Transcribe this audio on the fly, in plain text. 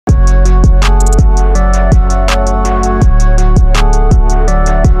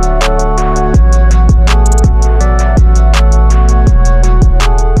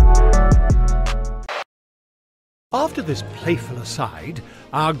this playful aside,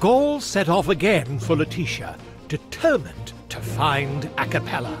 our Gauls set off again for Lutetia, determined to find a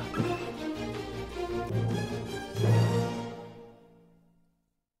cappella.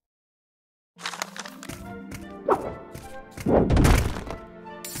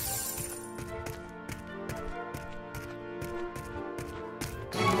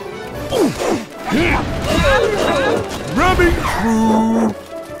 Rubbing through!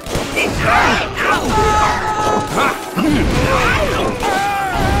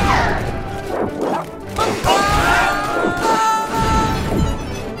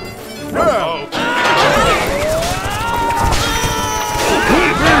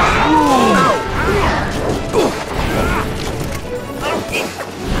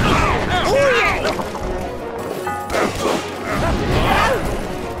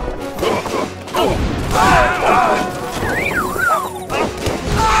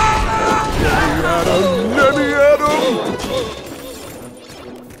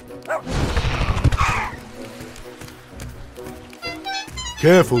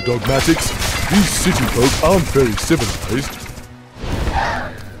 Careful, Dogmatics. These city folk aren't very civilized.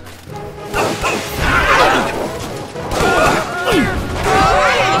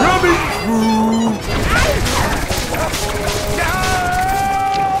 Rubbing through!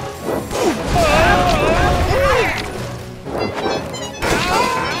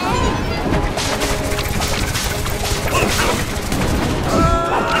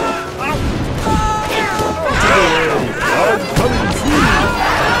 I'm coming through!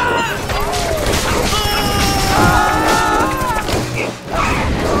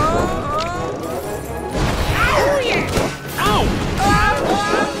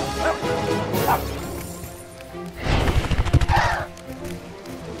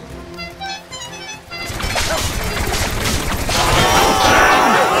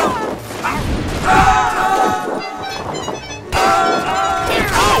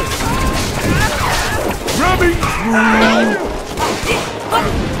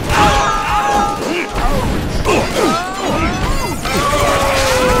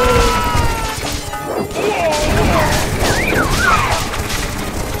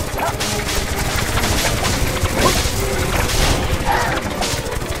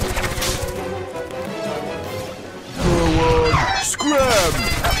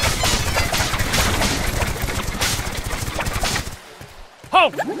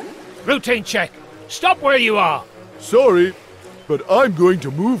 Halt! Routine check. Stop where you are. Sorry, but I'm going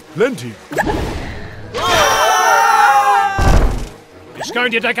to move plenty. It's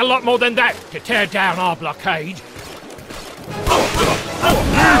going to take a lot more than that to tear down our blockade.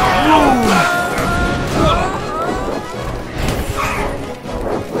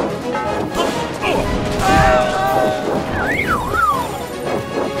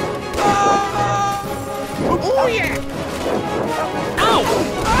 Oh yeah!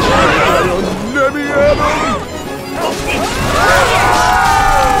 Let me at him!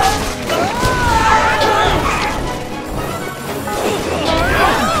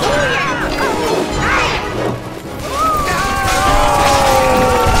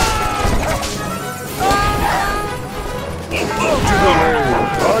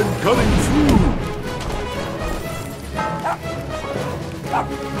 I'm coming through!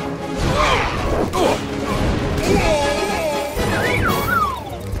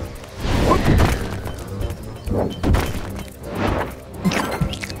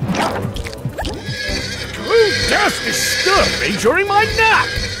 Who dares disturb me during my nap?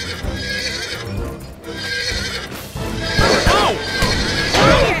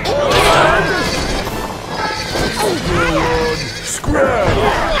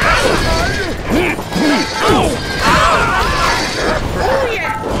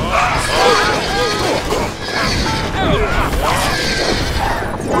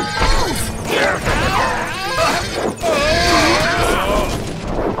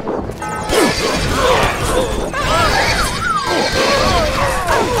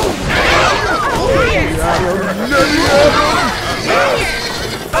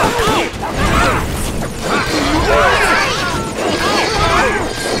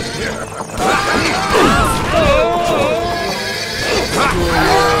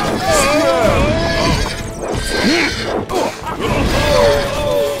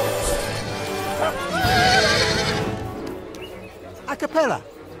 A cappella.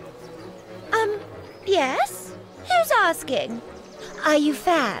 Yes? Who's asking? Are you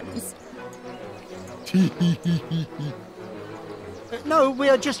fans? No, we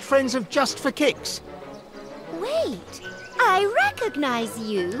are just friends of Justforkix. Wait, I recognize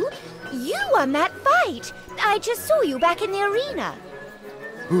you. You won that fight. I just saw you back in the arena.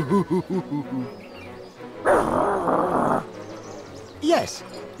 Yes.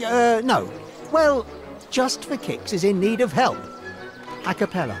 No. Well, Justforkix is in need of help.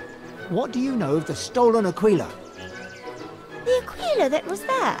 Acapella, what do you know of the stolen Aquila? The Aquila that was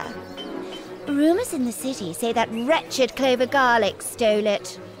there? Rumours in the city say that wretched Clover Gallic stole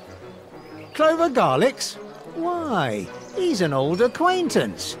it. Clover Garlics? Why, he's an old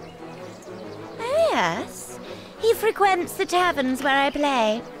acquaintance. Oh, yes. He frequents the taverns where I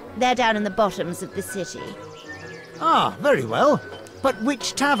play. They're down in the bottoms of the city. Ah, very well. But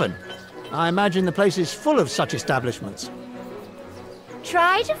which tavern? I imagine the place is full of such establishments.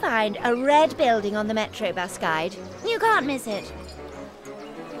 Try to find a red building on the Metro bus guide. You can't miss it.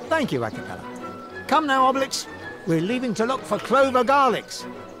 Thank you, Acapella. Come now, Obelix. We're leaving to look for Clover Garlics.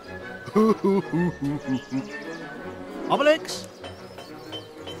 Obelix?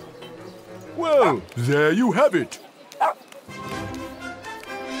 Well, there you have it.